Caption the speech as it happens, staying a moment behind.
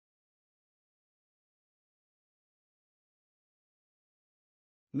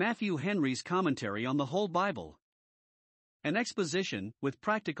Matthew Henry's Commentary on the Whole Bible. An exposition, with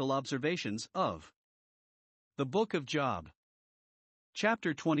practical observations, of the Book of Job.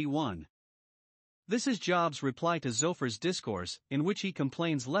 Chapter 21. This is Job's reply to Zophar's discourse, in which he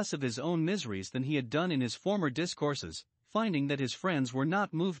complains less of his own miseries than he had done in his former discourses, finding that his friends were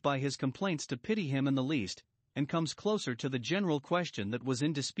not moved by his complaints to pity him in the least, and comes closer to the general question that was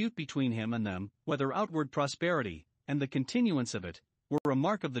in dispute between him and them, whether outward prosperity, and the continuance of it, were a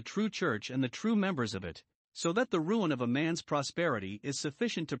mark of the true church and the true members of it, so that the ruin of a man's prosperity is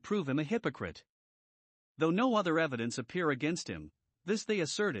sufficient to prove him a hypocrite. Though no other evidence appear against him, this they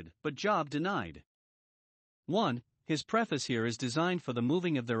asserted, but Job denied. 1. His preface here is designed for the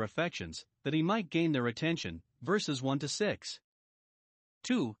moving of their affections, that he might gain their attention, verses 1 to 6.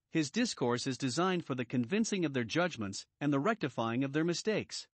 2. His discourse is designed for the convincing of their judgments and the rectifying of their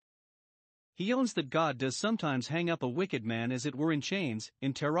mistakes. He owns that God does sometimes hang up a wicked man as it were in chains,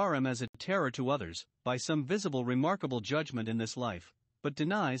 in terrorem as a terror to others, by some visible remarkable judgment in this life, but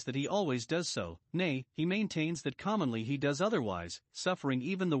denies that he always does so. Nay, he maintains that commonly he does otherwise, suffering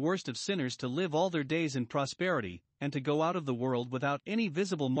even the worst of sinners to live all their days in prosperity, and to go out of the world without any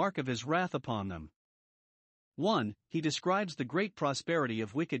visible mark of his wrath upon them. 1. He describes the great prosperity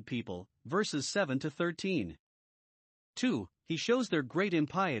of wicked people, verses 7 to 13. 2. He shows their great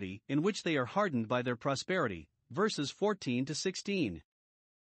impiety, in which they are hardened by their prosperity, verses 14 to 16.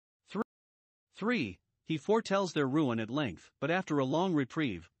 3. He foretells their ruin at length, but after a long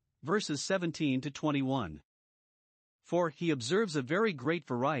reprieve, verses 17 to 21. 4. He observes a very great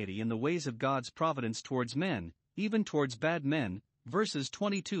variety in the ways of God's providence towards men, even towards bad men, verses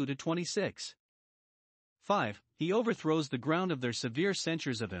 22 to 26. 5. He overthrows the ground of their severe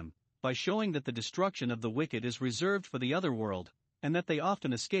censures of him, by showing that the destruction of the wicked is reserved for the other world, and that they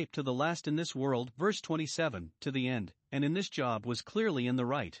often escape to the last in this world, verse 27, to the end, and in this Job was clearly in the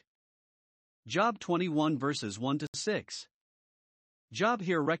right. Job 21 verses 1 to 6. Job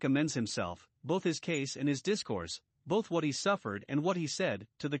here recommends himself, both his case and his discourse, both what he suffered and what he said,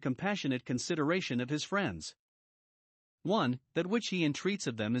 to the compassionate consideration of his friends. 1. That which he entreats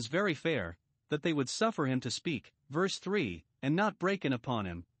of them is very fair, that they would suffer him to speak, verse 3, and not break in upon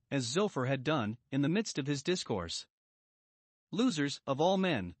him, as Zophar had done, in the midst of his discourse. Losers, of all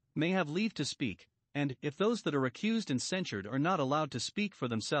men, may have leave to speak, and, if those that are accused and censured are not allowed to speak for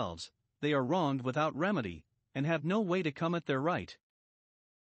themselves, they are wronged without remedy, and have no way to come at their right.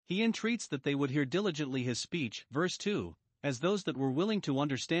 He entreats that they would hear diligently his speech, verse 2, as those that were willing to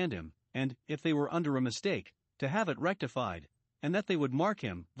understand him, and, if they were under a mistake, to have it rectified, and that they would mark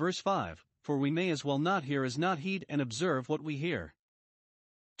him, verse 5, for we may as well not hear as not heed and observe what we hear.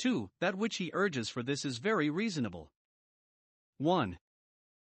 2. That which he urges for this is very reasonable. 1.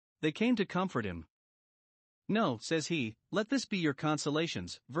 They came to comfort him. No, says he, let this be your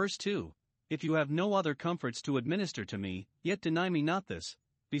consolations, verse 2, if you have no other comforts to administer to me, yet deny me not this,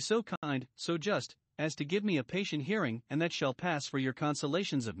 be so kind, so just, as to give me a patient hearing, and that shall pass for your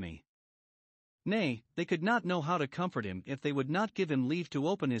consolations of me. Nay, they could not know how to comfort him if they would not give him leave to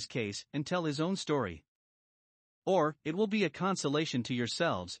open his case and tell his own story. Or, it will be a consolation to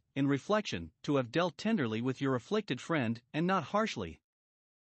yourselves, in reflection, to have dealt tenderly with your afflicted friend, and not harshly.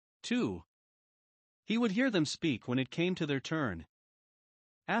 2. He would hear them speak when it came to their turn.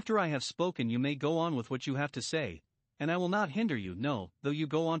 After I have spoken you may go on with what you have to say, and I will not hinder you, no, though you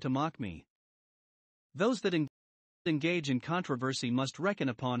go on to mock me. Those that engage in controversy must reckon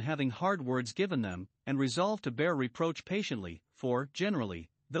upon having hard words given them, and resolve to bear reproach patiently, for, generally,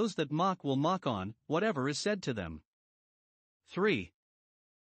 those that mock will mock on whatever is said to them. 3.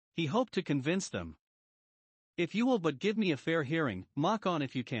 He hoped to convince them. If you will but give me a fair hearing, mock on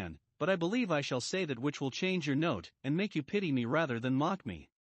if you can, but I believe I shall say that which will change your note, and make you pity me rather than mock me.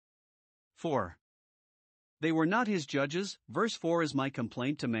 4. They were not his judges, verse 4 is my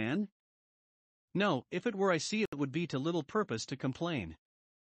complaint to man? No, if it were I see it would be to little purpose to complain.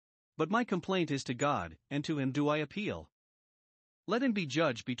 But my complaint is to God, and to him do I appeal. Let him be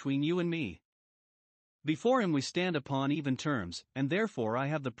judge between you and me. Before him we stand upon even terms, and therefore I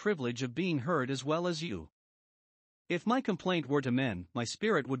have the privilege of being heard as well as you. If my complaint were to men, my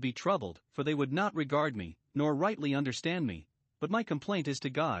spirit would be troubled, for they would not regard me, nor rightly understand me, but my complaint is to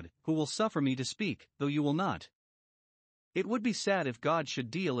God, who will suffer me to speak, though you will not. It would be sad if God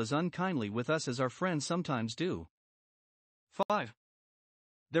should deal as unkindly with us as our friends sometimes do. 5.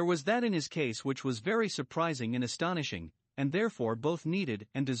 There was that in his case which was very surprising and astonishing, and therefore both needed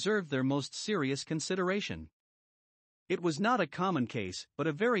and deserved their most serious consideration. It was not a common case, but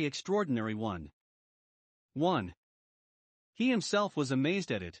a very extraordinary one. 1. He himself was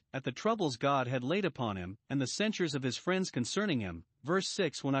amazed at it, at the troubles God had laid upon him, and the censures of his friends concerning him, verse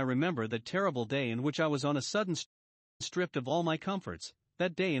 6 When I remember that terrible day in which I was on a sudden stripped of all my comforts,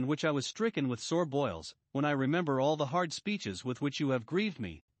 that day in which I was stricken with sore boils, when I remember all the hard speeches with which you have grieved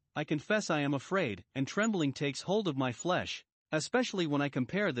me, I confess I am afraid, and trembling takes hold of my flesh, especially when I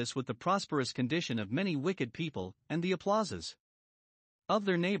compare this with the prosperous condition of many wicked people, and the applauses of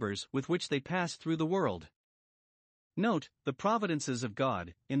their neighbors with which they pass through the world. Note, the providences of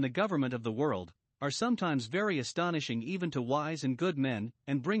God, in the government of the world, are sometimes very astonishing even to wise and good men,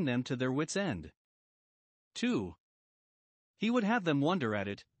 and bring them to their wits' end. 2. He would have them wonder at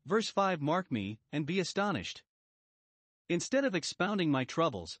it, verse 5 Mark me, and be astonished. Instead of expounding my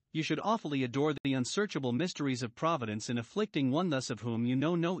troubles, you should awfully adore the unsearchable mysteries of providence in afflicting one thus of whom you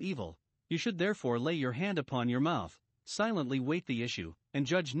know no evil. You should therefore lay your hand upon your mouth, silently wait the issue, and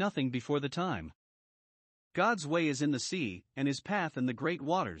judge nothing before the time. God's way is in the sea, and his path in the great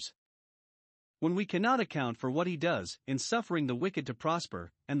waters. When we cannot account for what he does, in suffering the wicked to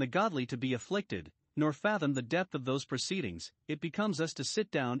prosper, and the godly to be afflicted, nor fathom the depth of those proceedings, it becomes us to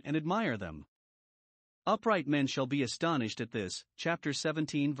sit down and admire them. Upright men shall be astonished at this, chapter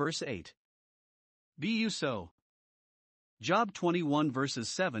 17 verse 8. Be you so. Job 21 verses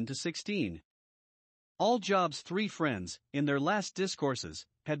 7 to 16. All Job's three friends, in their last discourses,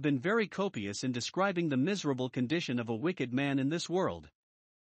 had been very copious in describing the miserable condition of a wicked man in this world.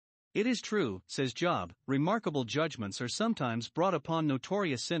 It is true, says Job, remarkable judgments are sometimes brought upon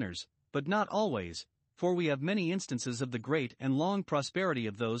notorious sinners, but not always, for we have many instances of the great and long prosperity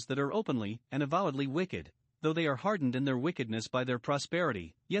of those that are openly and avowedly wicked, though they are hardened in their wickedness by their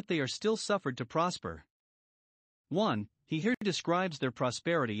prosperity, yet they are still suffered to prosper. 1. He here describes their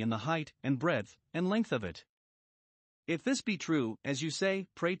prosperity in the height and breadth and length of it. If this be true, as you say,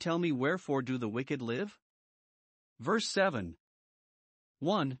 pray tell me wherefore do the wicked live? Verse 7.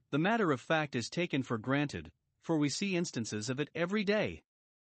 1. The matter of fact is taken for granted, for we see instances of it every day.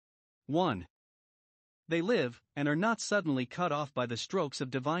 1. They live, and are not suddenly cut off by the strokes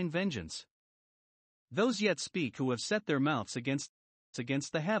of divine vengeance. Those yet speak who have set their mouths against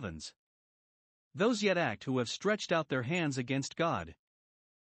the heavens. Those yet act who have stretched out their hands against God.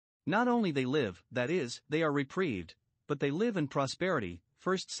 Not only they live, that is, they are reprieved, but they live in prosperity,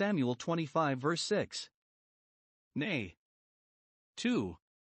 1 Samuel 25 verse 6. Nay. 2.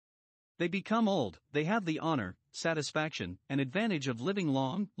 They become old, they have the honor, satisfaction, and advantage of living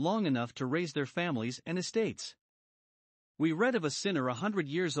long enough to raise their families and estates. We read of a sinner 100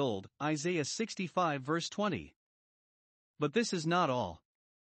 years old, Isaiah 65 verse 20. But this is not all.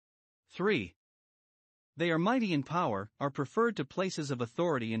 3. They are mighty in power, are preferred to places of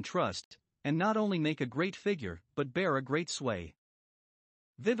authority and trust, and not only make a great figure, but bear a great sway.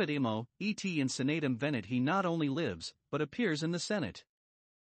 Vivat imo, et in senatum venit he not only lives, but appears in the Senate.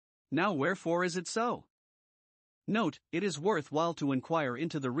 Now wherefore is it so? Note, it is worthwhile to inquire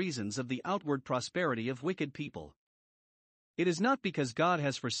into the reasons of the outward prosperity of wicked people. It is not because God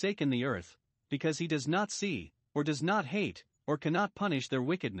has forsaken the earth, because he does not see, or does not hate, or cannot punish their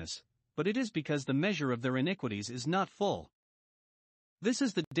wickedness, but it is because the measure of their iniquities is not full. This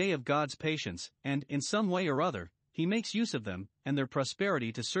is the day of God's patience, and, in some way or other, he makes use of them, and their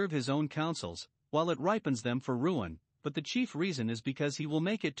prosperity to serve his own counsels, while it ripens them for ruin, but the chief reason is because he will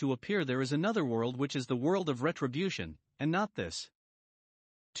make it to appear there is another world which is the world of retribution, and not this.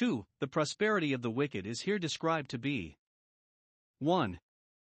 2. The prosperity of the wicked is here described to be 1.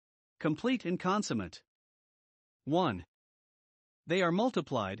 Complete and consummate. 1. They are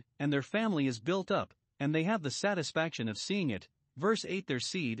multiplied, and their family is built up, and they have the satisfaction of seeing it. Verse 8 Their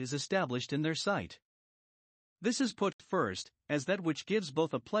seed is established in their sight. This is put first, as that which gives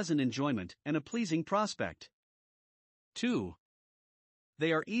both a pleasant enjoyment and a pleasing prospect. 2.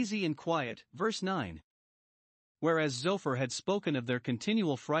 They are easy and quiet, verse 9. Whereas Zophar had spoken of their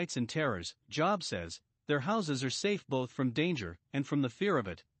continual frights and terrors, Job says, their houses are safe both from danger and from the fear of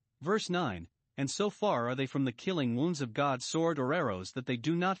it, verse 9, and so far are they from the killing wounds of God's sword or arrows that they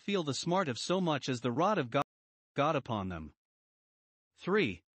do not feel the smart of so much as the rod of God upon them.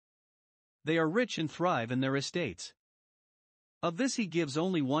 3. They are rich and thrive in their estates. Of this he gives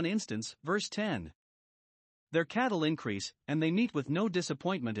only one instance, verse 10. Their cattle increase, and they meet with no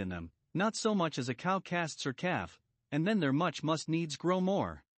disappointment in them, not so much as a cow casts her calf, and then their much must needs grow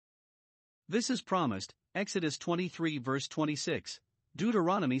more. This is promised, Exodus 23 verse 26,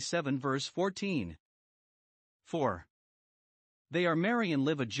 Deuteronomy 7 verse 14. 4. They are merry and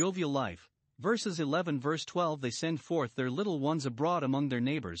live a jovial life, verses 11 verse 12 They send forth their little ones abroad among their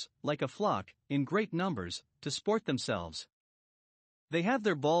neighbors, like a flock, in great numbers, to sport themselves. They have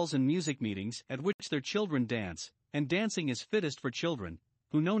their balls and music meetings, at which their children dance, and dancing is fittest for children,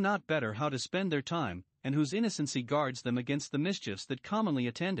 who know not better how to spend their time, and whose innocency guards them against the mischiefs that commonly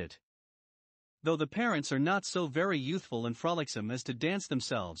attend it. Though the parents are not so very youthful and frolicsome as to dance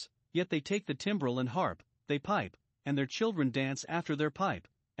themselves, yet they take the timbrel and harp, they pipe, and their children dance after their pipe,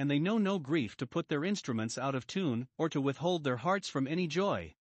 and they know no grief to put their instruments out of tune, or to withhold their hearts from any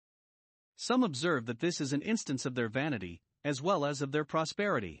joy. Some observe that this is an instance of their vanity, as well as of their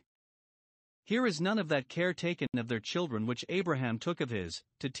prosperity. Here is none of that care taken of their children which Abraham took of his,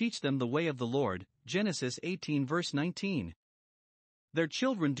 to teach them the way of the Lord, Genesis 18 verse 19. Their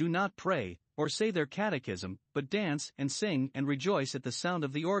children do not pray, or say their catechism, but dance and sing and rejoice at the sound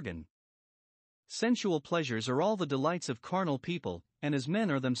of the organ. Sensual pleasures are all the delights of carnal people, and as men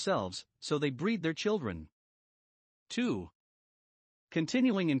are themselves, so they breed their children. 2.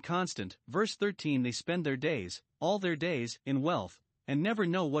 Continuing in constant, verse 13, they spend their days, all their days, in wealth, and never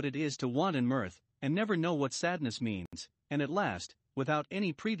know what it is to want in mirth, and never know what sadness means, and at last, without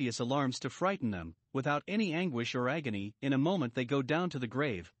any previous alarms to frighten them, without any anguish or agony, in a moment they go down to the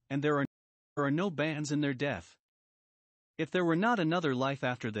grave, and there are no bands in their death. If there were not another life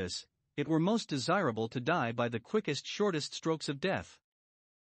after this, it were most desirable to die by the quickest, shortest strokes of death.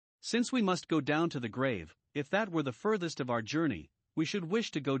 Since we must go down to the grave, if that were the furthest of our journey, we should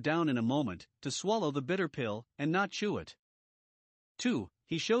wish to go down in a moment, to swallow the bitter pill, and not chew it. 2.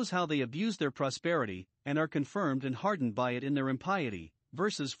 He shows how they abuse their prosperity, and are confirmed and hardened by it in their impiety,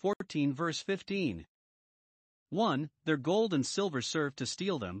 verses 14 verse 15. 1. Their gold and silver serve to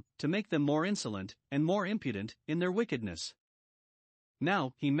steal them, to make them more insolent, and more impudent, in their wickedness.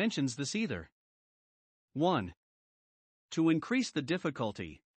 Now, he mentions this either. 1. To increase the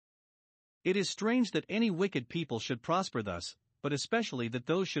difficulty. It is strange that any wicked people should prosper thus, but especially that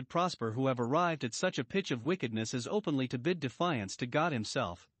those should prosper who have arrived at such a pitch of wickedness as openly to bid defiance to God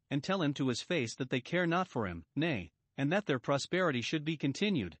himself, and tell him to his face that they care not for him, nay, and that their prosperity should be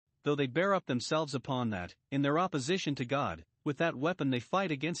continued, though they bear up themselves upon that, in their opposition to God, with that weapon they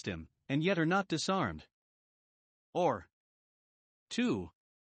fight against him, and yet are not disarmed. Or 2.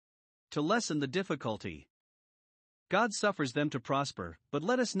 To lessen the difficulty. God suffers them to prosper, but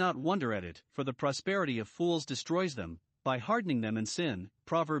let us not wonder at it, for the prosperity of fools destroys them, by hardening them in sin,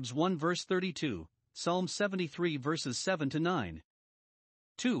 Proverbs 1 verse 32, Psalm 73 verses 7 to 9.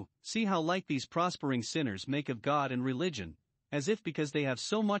 2. See how like these prospering sinners make of God and religion, as if because they have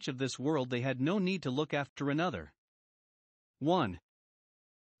so much of this world they had no need to look after another. 1.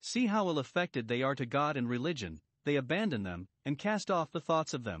 See how ill affected they are to God and religion, they abandon them, and cast off the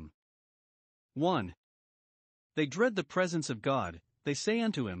thoughts of them. 1. They dread the presence of God, they say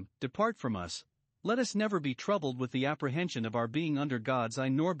unto him, Depart from us. Let us never be troubled with the apprehension of our being under God's eye,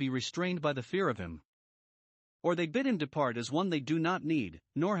 nor be restrained by the fear of him. Or they bid him depart as one they do not need,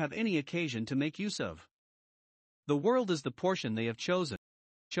 nor have any occasion to make use of. The world is the portion they have chosen,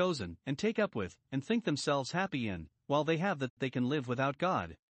 and take up with, and think themselves happy in, while they have that they can live without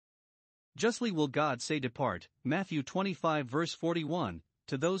God. Justly will God say depart, Matthew 25 verse 41,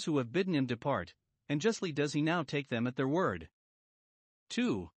 to those who have bidden him depart, and justly does he now take them at their word.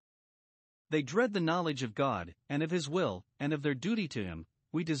 2. They dread the knowledge of God, and of his will, and of their duty to him.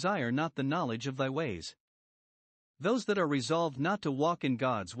 We desire not the knowledge of thy ways. Those that are resolved not to walk in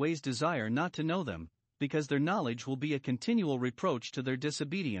God's ways desire not to know them, because their knowledge will be a continual reproach to their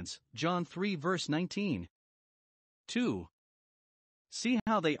disobedience. John 3 verse 19. 2. See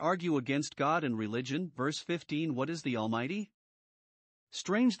how they argue against God and religion. Verse 15. What is the Almighty?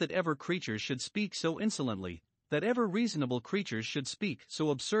 Strange that ever creatures should speak so insolently, that ever reasonable creatures should speak so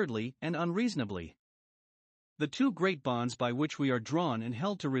absurdly and unreasonably. The two great bonds by which we are drawn and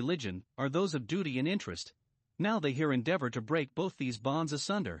held to religion are those of duty and interest. Now they here endeavor to break both these bonds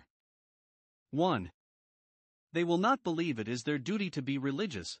asunder. 1. They will not believe it is their duty to be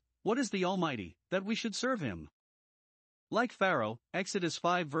religious. What is the Almighty, that we should serve him? Like Pharaoh, Exodus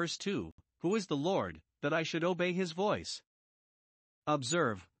 5 verse 2, who is the Lord, that I should obey his voice?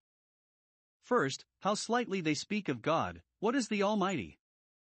 Observe. First, how slightly they speak of God. What is the Almighty?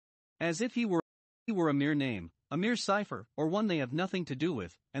 As if he were a mere name, a mere cipher, or one they have nothing to do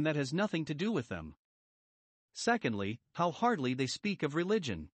with, and that has nothing to do with them. Secondly, how hardly they speak of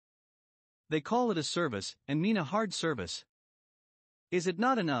religion. They call it a service, and mean a hard service. Is it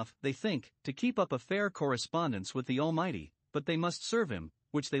not enough, they think, to keep up a fair correspondence with the Almighty, but they must serve him,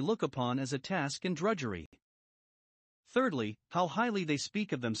 which they look upon as a task and drudgery. Thirdly, how highly they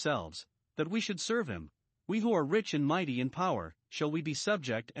speak of themselves, that we should serve him. We who are rich and mighty in power, shall we be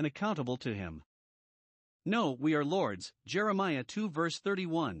subject and accountable to him? No, we are lords. Jeremiah 2 verse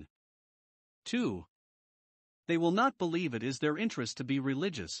 31. 2. They will not believe it is their interest to be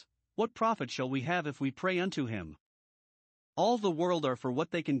religious. What profit shall we have if we pray unto him? All the world are for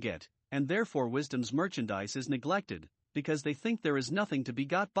what they can get, and therefore wisdom's merchandise is neglected, because they think there is nothing to be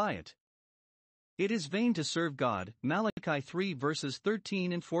got by it. It is vain to serve God, Malachi 3 verses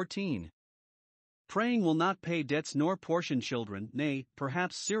 13 and 14. Praying will not pay debts nor portion children, nay,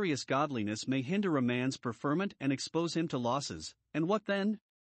 perhaps serious godliness may hinder a man's preferment and expose him to losses, and what then?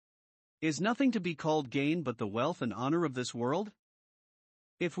 Is nothing to be called gain but the wealth and honor of this world?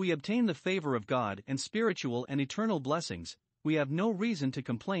 If we obtain the favor of God and spiritual and eternal blessings, we have no reason to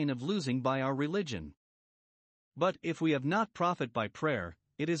complain of losing by our religion. But if we have not profit by prayer,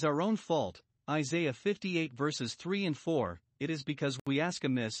 it is our own fault, Isaiah 58 verses 3 and 4, it is because we ask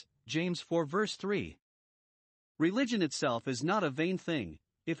amiss, James 4 verse 3. Religion itself is not a vain thing.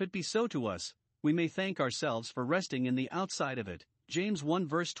 If it be so to us, we may thank ourselves for resting in the outside of it, James 1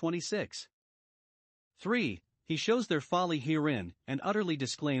 verse 26. 3. He shows their folly herein, and utterly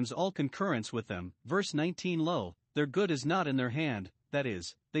disclaims all concurrence with them, verse 19. Lo, their good is not in their hand, that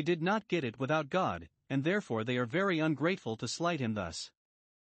is, they did not get it without God, and therefore they are very ungrateful to slight him thus.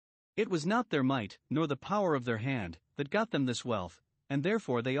 It was not their might, nor the power of their hand, that got them this wealth, and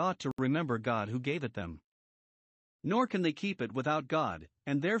therefore they ought to remember God who gave it them. Nor can they keep it without God,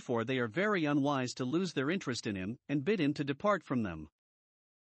 and therefore they are very unwise to lose their interest in him, and bid him to depart from them.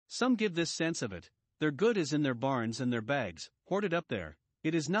 Some give this sense of it: their good is in their barns and their bags, hoarded up there,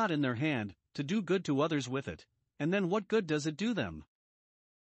 it is not in their hand, to do good to others with it, and then what good does it do them?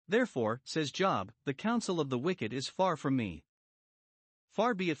 Therefore, says Job, the counsel of the wicked is far from me.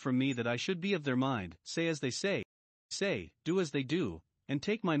 Far be it from me that I should be of their mind, say as they say, do as they do, and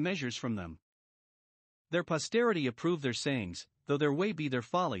take my measures from them. Their posterity approve their sayings, though their way be their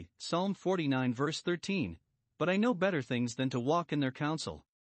folly, Psalm 49 verse 13, but I know better things than to walk in their counsel.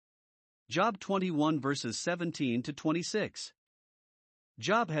 Job 21 verses 17 to 26.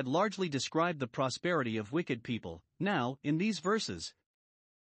 Job had largely described the prosperity of wicked people. Now, in these verses,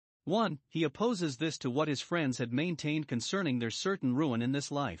 1. He opposes this to what his friends had maintained concerning their certain ruin in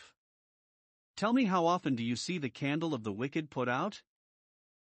this life. Tell me, how often do you see the candle of the wicked put out?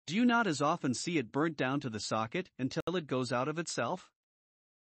 Do you not as often see it burnt down to the socket until it goes out of itself?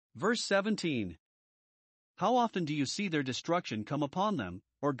 Verse 17. How often do you see their destruction come upon them,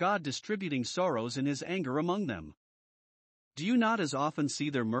 or God distributing sorrows in his anger among them? Do you not as often see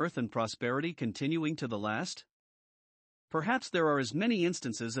their mirth and prosperity continuing to the last? Perhaps there are as many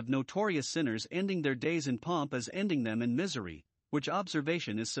instances of notorious sinners ending their days in pomp as ending them in misery, which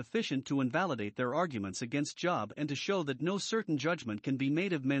observation is sufficient to invalidate their arguments against Job and to show that no certain judgment can be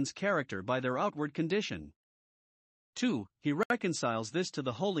made of men's character by their outward condition. 2. He reconciles this to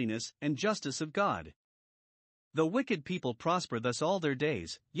the holiness and justice of God. Though wicked people prosper thus all their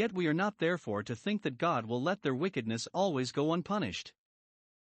days, yet we are not therefore to think that God will let their wickedness always go unpunished.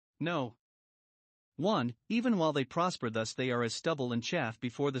 No. 1. Even while they prosper thus they are as stubble and chaff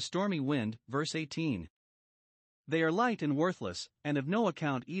before the stormy wind, verse 18. They are light and worthless, and of no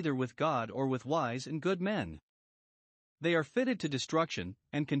account either with God or with wise and good men. They are fitted to destruction,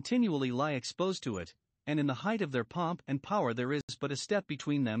 and continually lie exposed to it, and in the height of their pomp and power there is but a step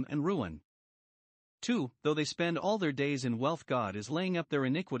between them and ruin. 2. Though they spend all their days in wealth, God is laying up their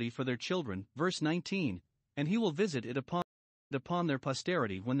iniquity for their children, verse 19, and he will visit it upon their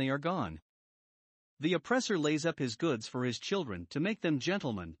posterity when they are gone. The oppressor lays up his goods for his children to make them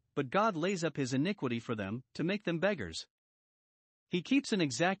gentlemen, but God lays up his iniquity for them to make them beggars. He keeps an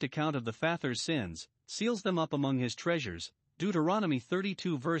exact account of the father's sins, seals them up among his treasures, Deuteronomy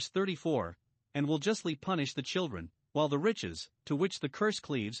 32 verse 34, and will justly punish the children, while the riches, to which the curse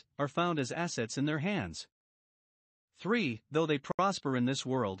cleaves, are found as assets in their hands. 3. Though they prosper in this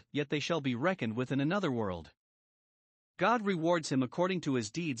world, yet they shall be reckoned with in another world. God rewards him according to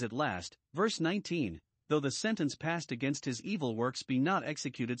his deeds at last, verse 19, though the sentence passed against his evil works be not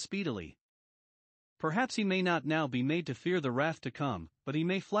executed speedily. Perhaps he may not now be made to fear the wrath to come, but he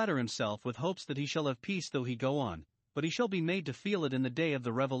may flatter himself with hopes that he shall have peace though he go on, but he shall be made to feel it in the day of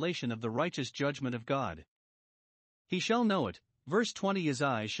the revelation of the righteous judgment of God. He shall know it, verse 20. His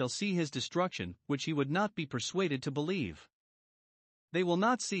eyes shall see his destruction, which he would not be persuaded to believe. They will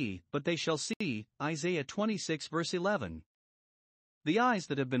not see, but they shall see, Isaiah 26 verse 11. The eyes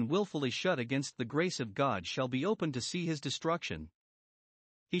that have been willfully shut against the grace of God shall be opened to see his destruction.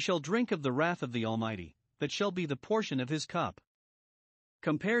 He shall drink of the wrath of the Almighty, that shall be the portion of his cup.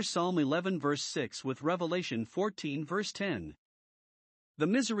 Compare Psalm 11 verse 6 with Revelation 14 verse 10. The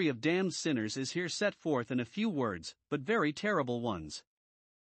misery of damned sinners is here set forth in a few words, but very terrible ones.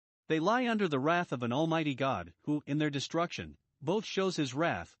 They lie under the wrath of an almighty God, who, in their destruction, both shows his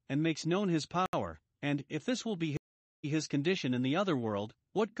wrath, and makes known his power, and, if this will be his condition in the other world,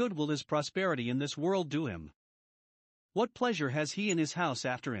 what good will his prosperity in this world do him? What pleasure has he in his house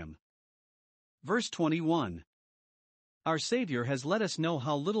after him? Verse 21. Our Savior has let us know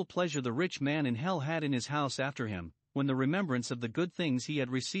how little pleasure the rich man in hell had in his house after him, when the remembrance of the good things he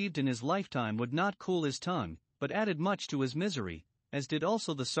had received in his lifetime would not cool his tongue, but added much to his misery, as did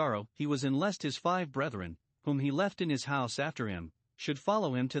also the sorrow he was in lest his 5 brethren, whom he left in his house after him, should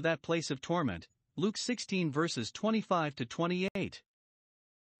follow him to that place of torment. Luke 16 verses 25 to 28.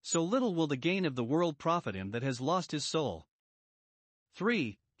 So little will the gain of the world profit him that has lost his soul.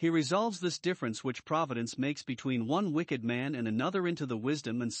 3. He resolves this difference which providence makes between one wicked man and another into the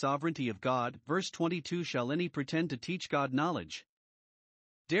wisdom and sovereignty of God. Verse 22. Shall any pretend to teach God knowledge?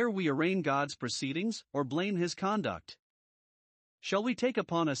 Dare we arraign God's proceedings, or blame his conduct? Shall we take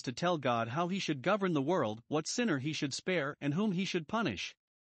upon us to tell God how he should govern the world, what sinner he should spare, and whom he should punish?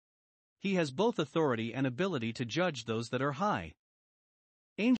 He has both authority and ability to judge those that are high.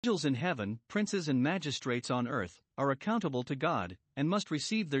 Angels in heaven, princes and magistrates on earth, are accountable to God, and must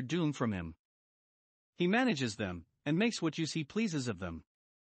receive their doom from him. He manages them, and makes what use he pleases of them.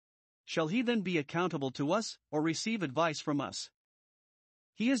 Shall he then be accountable to us, or receive advice from us?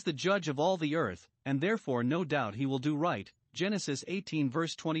 He is the judge of all the earth, and therefore no doubt he will do right. Genesis 18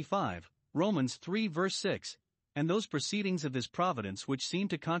 verse 25, Romans 3 verse 6, and those proceedings of his providence which seem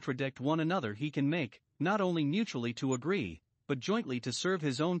to contradict one another he can make, not only mutually to agree, but jointly to serve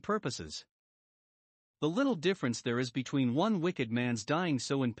his own purposes. The little difference there is between one wicked man's dying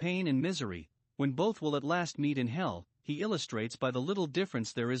so in pain and misery, when both will at last meet in hell, he illustrates by the little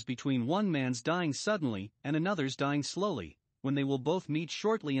difference there is between one man's dying suddenly and another's dying slowly, when they will both meet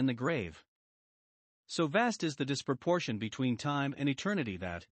shortly in the grave. So vast is the disproportion between time and eternity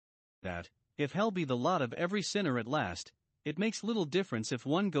that, if hell be the lot of every sinner at last, it makes little difference if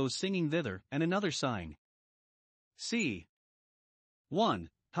one goes singing thither and another sighing. C. 1.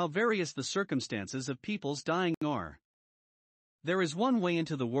 How various the circumstances of people's dying are. There is one way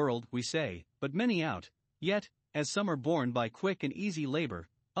into the world, we say, but many out, yet, as some are born by quick and easy labor,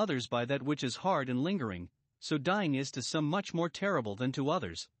 others by that which is hard and lingering, so dying is to some much more terrible than to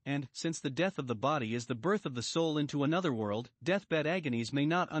others, and, since the death of the body is the birth of the soul into another world, deathbed agonies may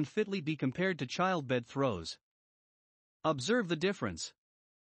not unfitly be compared to childbed throes. Observe the difference.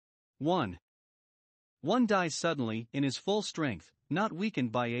 1. One dies suddenly, in his full strength, not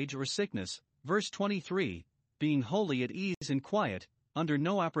weakened by age or sickness, verse 23, being wholly at ease and quiet, under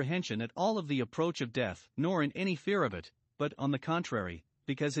no apprehension at all of the approach of death, nor in any fear of it, but, on the contrary,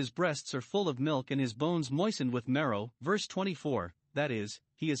 because his breasts are full of milk and his bones moistened with marrow, verse 24, that is,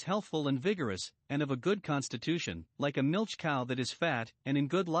 he is healthful and vigorous, and of a good constitution, like a milch cow that is fat, and in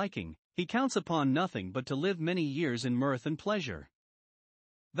good liking, he counts upon nothing but to live many years in mirth and pleasure.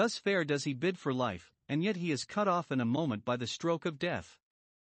 Thus fair does he bid for life, and yet he is cut off in a moment by the stroke of death.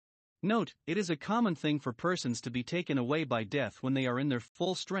 Note, it is a common thing for persons to be taken away by death when they are in their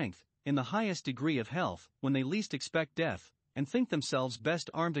full strength, in the highest degree of health, when they least expect death, and think themselves best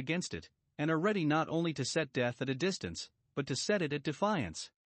armed against it, and are ready not only to set death at a distance, but to set it at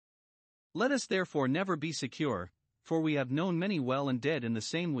defiance. Let us therefore never be secure, for we have known many well and dead in the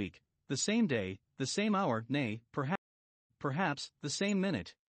same week, the same day, the same hour, nay, perhaps, the same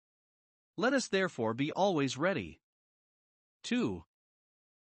minute. Let us therefore be always ready. 2.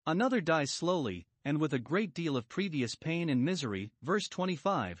 Another dies slowly, and with a great deal of previous pain and misery, verse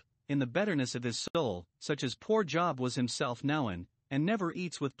 25, in the betterness of his soul, such as poor Job was himself now in, and never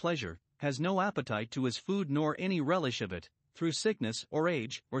eats with pleasure, has no appetite to his food nor any relish of it, through sickness or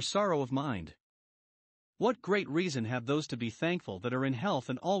age or sorrow of mind. What great reason have those to be thankful that are in health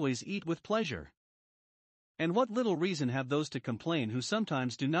and always eat with pleasure? And what little reason have those to complain who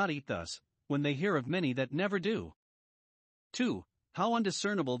sometimes do not eat thus, when they hear of many that never do? 2. How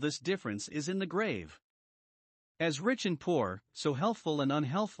undiscernible this difference is in the grave. As rich and poor, so healthful and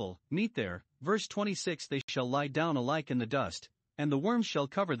unhealthful, meet there, verse 26, they shall lie down alike in the dust, and the worms shall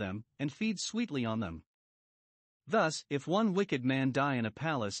cover them, and feed sweetly on them. Thus, if one wicked man die in a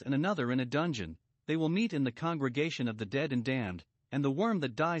palace and another in a dungeon, they will meet in the congregation of the dead and damned, and the worm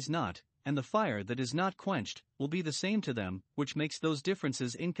that dies not, and the fire that is not quenched, will be the same to them, which makes those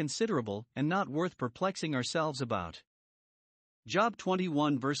differences inconsiderable and not worth perplexing ourselves about. Job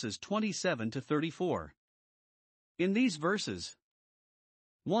 21 verses 27 to 34. In these verses,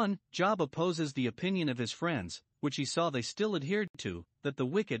 1. Job opposes the opinion of his friends, which he saw they still adhered to, that the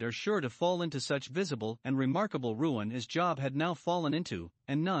wicked are sure to fall into such visible and remarkable ruin as Job had now fallen into,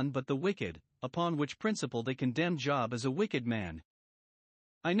 and none but the wicked, upon which principle they condemned Job as a wicked man.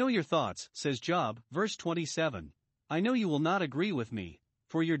 I know your thoughts, says Job, verse 27. I know you will not agree with me,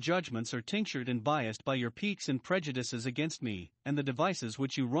 for your judgments are tinctured and biased by your piques and prejudices against me, and the devices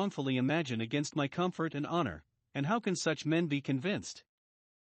which you wrongfully imagine against my comfort and honor, and how can such men be convinced?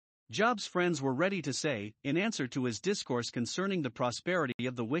 Job's friends were ready to say, in answer to his discourse concerning the prosperity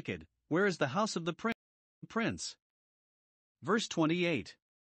of the wicked, "Where is the house of the prince?" Verse 28.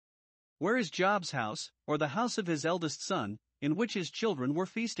 Where is Job's house, or the house of his eldest son, in which his children were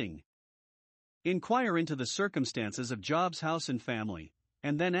feasting? Inquire into the circumstances of Job's house and family,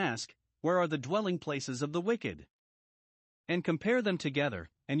 and then ask, where are the dwelling places of the wicked? And compare them together,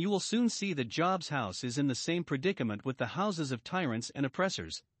 and you will soon see that Job's house is in the same predicament with the houses of tyrants and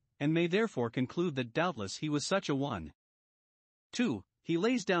oppressors, and may therefore conclude that doubtless he was such a one. 2. He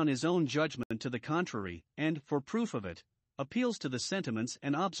lays down his own judgment to the contrary, and, for proof of it, appeals to the sentiments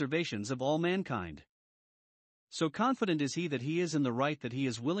and observations of all mankind. So confident is he that he is in the right that he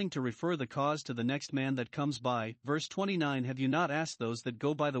is willing to refer the cause to the next man that comes by. Verse 29. Have you not asked those that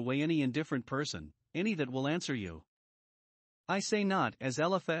go by the way any indifferent person, any that will answer you? I say not, as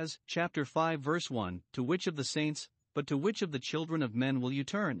Eliphaz, chapter 5 verse 1, to which of the saints, but to which of the children of men will you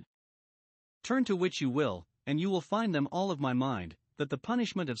turn? Turn to which you will, and you will find them all of my mind, that the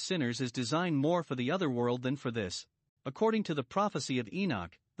punishment of sinners is designed more for the other world than for this, according to the prophecy of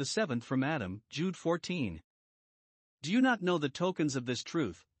Enoch, the seventh from Adam, Jude 14. Do you not know the tokens of this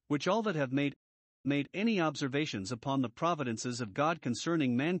truth, which all that have made any observations upon the providences of God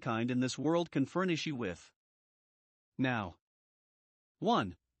concerning mankind in this world can furnish you with? Now,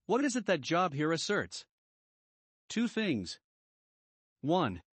 1. What is it that Job here asserts? 2 things.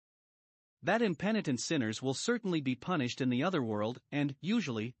 1. That impenitent sinners will certainly be punished in the other world, and,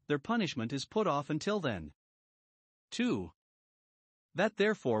 usually, their punishment is put off until then. 2. That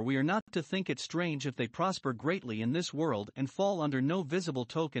therefore we are not to think it strange if they prosper greatly in this world and fall under no visible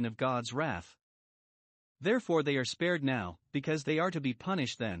token of God's wrath. Therefore they are spared now, because they are to be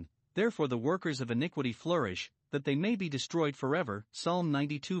punished then, therefore the workers of iniquity flourish, that they may be destroyed forever. Psalm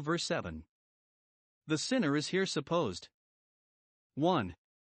 92 verse 7. The sinner is here supposed 1.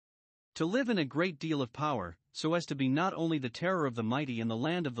 To live in a great deal of power, so as to be not only the terror of the mighty in the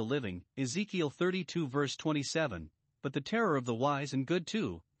land of the living, Ezekiel 32 verse 27, but the terror of the wise and good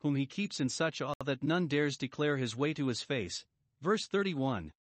too, whom he keeps in such awe that none dares declare his way to his face. Verse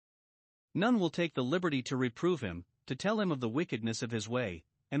 31. None will take the liberty to reprove him, to tell him of the wickedness of his way,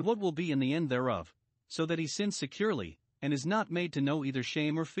 and what will be in the end thereof, so that he sins securely, and is not made to know either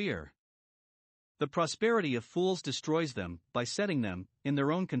shame or fear. The prosperity of fools destroys them, by setting them, in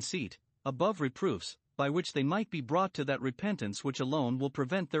their own conceit, above reproofs, by which they might be brought to that repentance which alone will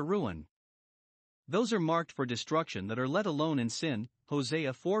prevent their ruin. Those are marked for destruction that are let alone in sin,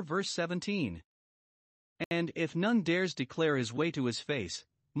 Hosea 4 verse 17. And if none dares declare his way to his face,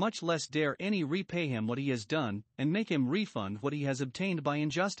 much less dare any repay him what he has done, and make him refund what he has obtained by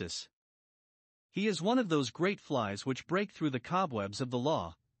injustice. He is one of those great flies which break through the cobwebs of the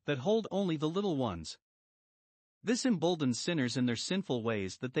law, that hold only the little ones. This emboldens sinners in their sinful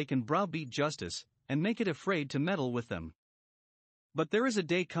ways that they can browbeat justice, and make it afraid to meddle with them. But there is a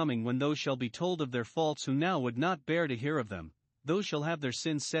day coming when those shall be told of their faults who now would not bear to hear of them, those shall have their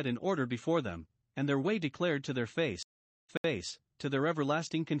sins set in order before them, and their way declared to their face, to their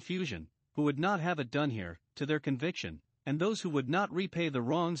everlasting confusion, who would not have it done here, to their conviction, and those who would not repay the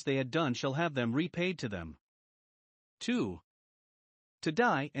wrongs they had done shall have them repaid to them. 2. To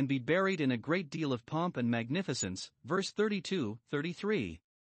die and be buried in a great deal of pomp and magnificence, verse 32-33.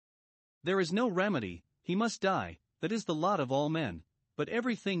 There is no remedy, he must die, that is the lot of all men, but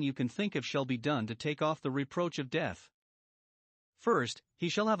everything you can think of shall be done to take off the reproach of death. First, he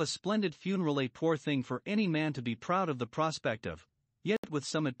shall have a splendid funeral, a poor thing for any man to be proud of the prospect of, yet with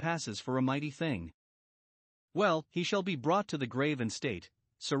some it passes for a mighty thing. Well, he shall be brought to the grave in state,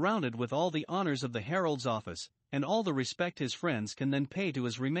 surrounded with all the honors of the herald's office, and all the respect his friends can then pay to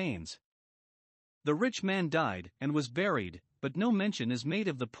his remains. The rich man died, and was buried, but no mention is made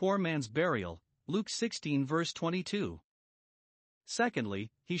of the poor man's burial, Luke 16 verse 22. Secondly,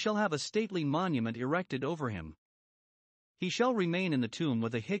 he shall have a stately monument erected over him. He shall remain in the tomb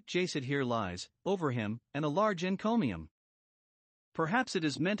with a hic jacet here lies, over him, and a large encomium. Perhaps it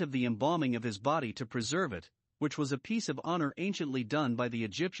is meant of the embalming of his body to preserve it, which was a piece of honor anciently done by the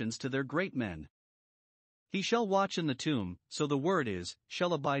Egyptians to their great men. He shall watch in the tomb, so the word is,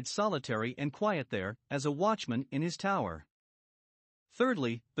 shall abide solitary and quiet there, as a watchman in his tower.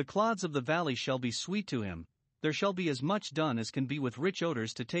 Thirdly, the clods of the valley shall be sweet to him, there shall be as much done as can be with rich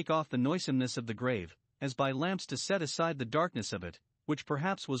odors to take off the noisomeness of the grave, as by lamps to set aside the darkness of it, which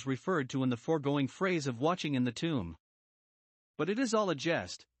perhaps was referred to in the foregoing phrase of watching in the tomb. But it is all a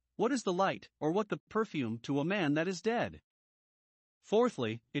jest. What is the light, or what the perfume, to a man that is dead?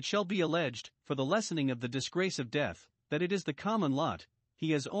 Fourthly, it shall be alleged, for the lessening of the disgrace of death, that it is the common lot,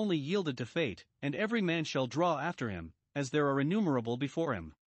 he has only yielded to fate, and every man shall draw after him, as there are innumerable before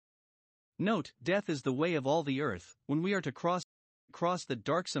him. Note, death is the way of all the earth. When we are to cross the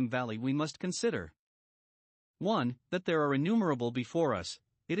darksome valley, we must consider 1. That there are innumerable before us.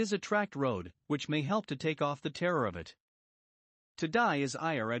 It is a tracked road, which may help to take off the terror of it. To die is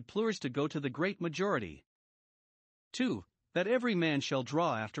ire ad plures to go to the great majority. 2. That every man shall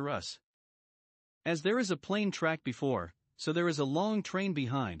draw after us. As there is a plain track before, so there is a long train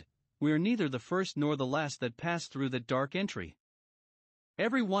behind. We are neither the first nor the last that pass through that dark entry.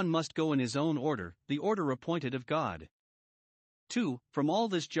 Every one must go in his own order, the order appointed of God. 2. From all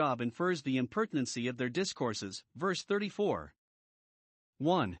this job infers the impertinency of their discourses, verse 34.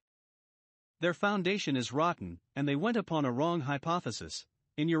 1. Their foundation is rotten, and they went upon a wrong hypothesis.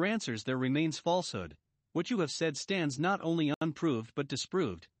 In your answers there remains falsehood. What you have said stands not only unproved but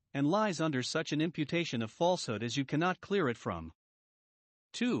disproved, and lies under such an imputation of falsehood as you cannot clear it from.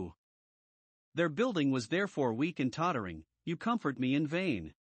 2. Their building was therefore weak and tottering. You comfort me in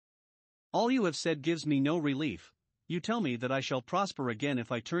vain. All you have said gives me no relief. You tell me that I shall prosper again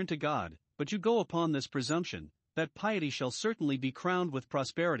if I turn to God, but you go upon this presumption, that piety shall certainly be crowned with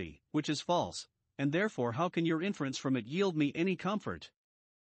prosperity, which is false, and therefore how can your inference from it yield me any comfort?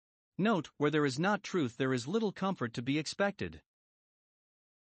 Note, where there is not truth there is little comfort to be expected.